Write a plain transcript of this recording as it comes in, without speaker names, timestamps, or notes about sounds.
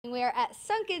and we are at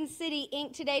Sunken City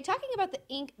Ink today talking about the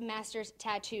Ink Masters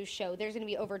Tattoo Show. There's going to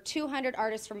be over 200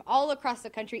 artists from all across the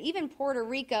country, even Puerto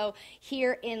Rico,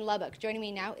 here in Lubbock. Joining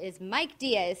me now is Mike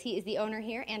Diaz. He is the owner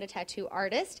here and a tattoo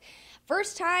artist.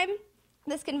 First time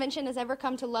this convention has ever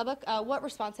come to Lubbock. What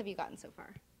response have you gotten so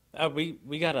far?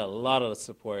 We got a lot of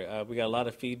support. We got a lot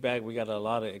of feedback. We got a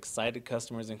lot of excited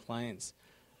customers and clients,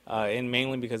 and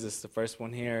mainly because it's the first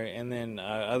one here. And then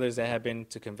others that have been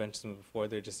to conventions before,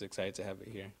 they're just excited to have it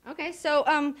here. Okay,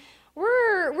 so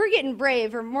we're getting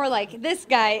brave, or more like this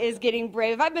guy is getting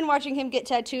brave. I've been watching him get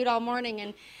tattooed all morning,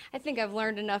 and I think I've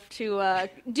learned enough to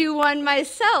do one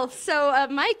myself. So,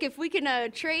 Mike, if we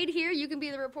can trade here, you can be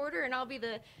the reporter, and I'll be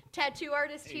the tattoo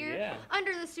artist here,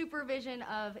 under the supervision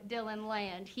of Dylan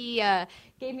Land. He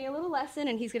gave me a little lesson,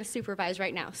 and he's going to supervise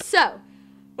right now. So,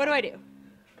 what do I do?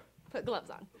 Put gloves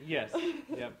on. Yes.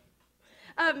 Yep.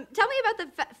 Tell me about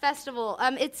the festival.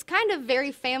 It's kind of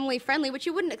very family friendly, which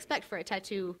you wouldn't expect for a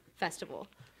tattoo festival.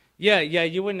 Yeah,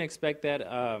 you wouldn't expect that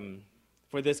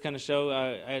for this kind of show.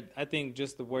 I think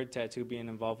just the word tattoo being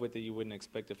involved with it, you wouldn't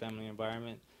expect a family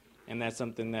environment, and that's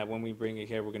something that when we bring it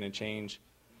here, we're going to change.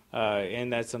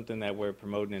 And that's something that we're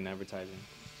promoting and advertising.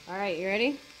 All right, you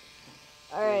ready?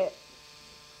 All right.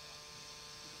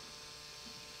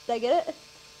 Did I get it?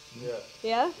 Yeah.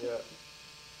 Yeah? Yeah.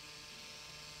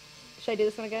 Should I do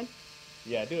this one again?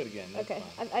 Yeah, do it again. That's okay.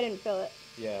 fine. I didn't feel it.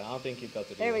 Yeah, I don't think you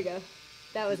felt it. There we go.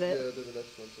 That was it. Yeah, do the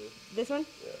next one too. This one?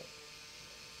 Yeah.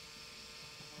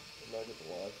 And now get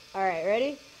the line. All right,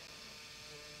 ready?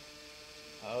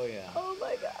 Oh, yeah. Oh,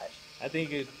 my gosh. I think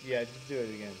just do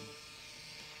it again.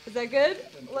 Is that good?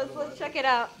 Let's check it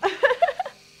out. That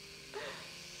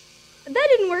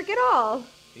didn't work at all.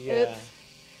 Yeah. Oops.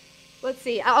 Let's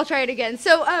see. I'll try it again.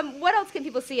 So, what else can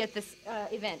people see at this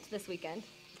event this weekend?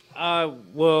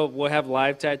 We'll have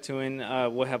live tattooing.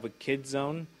 We'll have a kids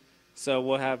zone. So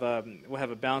we'll have a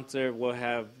bouncer. We'll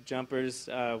have jumpers.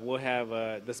 We'll have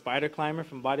the spider climber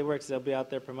from Bodyworks. They'll be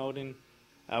out there promoting.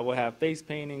 We'll have face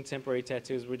painting, temporary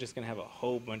tattoos. We're just gonna have a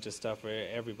whole bunch of stuff for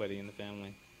everybody in the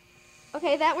family.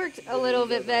 Okay, that worked a little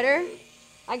bit better.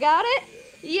 I got it?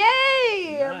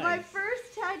 Yay! Nice. My first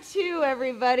tattoo,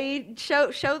 everybody.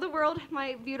 Show the world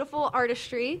my beautiful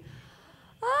artistry.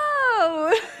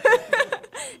 Oh!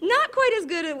 Not quite as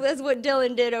good as what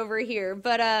Dylan did over here,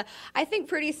 but I think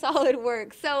pretty solid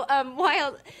work. So,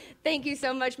 thank you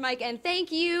so much, Mike, and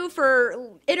thank you for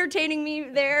entertaining me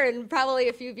there and probably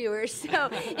a few viewers. So,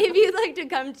 if you'd like to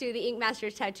come to the Ink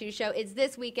Masters Tattoo Show, it's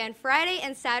this weekend, Friday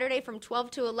and Saturday from 12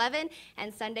 to 11,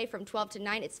 and Sunday from 12 to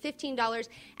 9. It's $15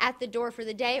 at the door for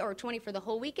the day, or $20 for the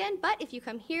whole weekend. But if you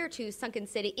come here to Sunken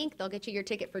City Ink, they'll get you your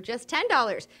ticket for just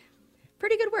 $10.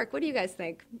 Pretty good work. What do you guys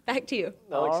think? Back to you.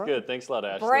 That looks good. Thanks a lot,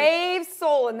 Ashley. Brave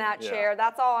soul in that chair.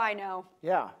 That's all I know.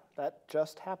 Yeah, that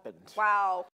just happened. Wow.